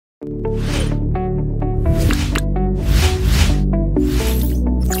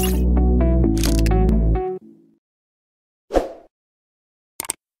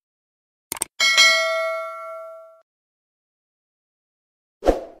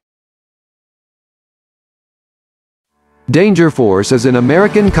Danger Force is an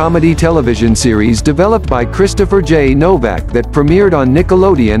American comedy television series developed by Christopher J. Nowak that premiered on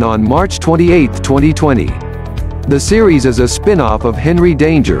Nickelodeon on March 28, 2020. The series is a spin-off of Henry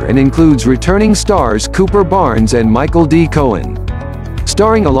Danger and includes returning stars Cooper Barnes and Michael D. Cohen.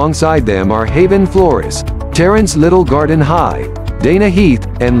 Starring alongside them are Havan Flores, Terrence Little Gardenhigh, Dana Heath,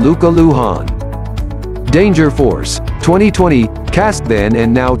 and Luca Luhan. Danger Force, 2020, cast then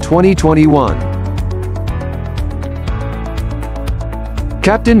and now 2021.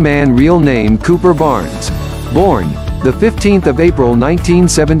 Captain Man, real name Cooper Barnes. Born the 15th of April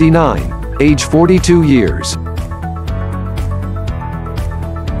 1979, age 42 years.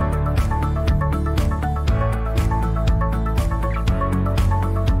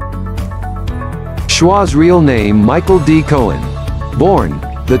 Schwa's real name Michael D. Cohen. Born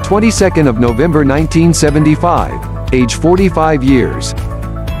the 22nd of November 1975, age 45 years.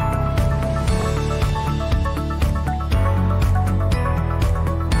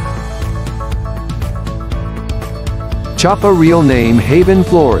 Chapa real name Havan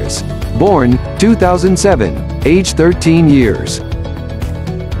Flores. Born 2007, age 13 years.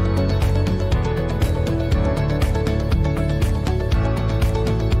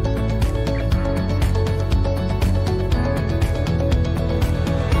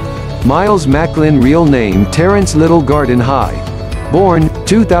 Miles Macklin real name Terrence Little Gardenhigh. Born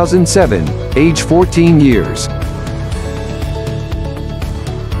 2007, age 14 years.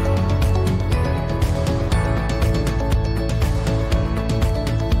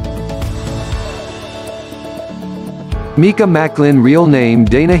 Mika Macklin real name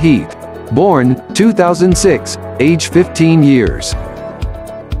Dana Heath. Born 2006, age 15 years.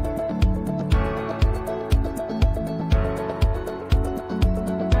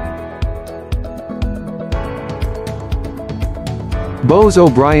 Bose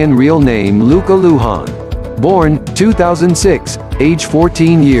O'Brien real name Luca Luhan. Born 2006, age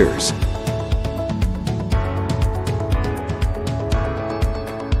 14 years.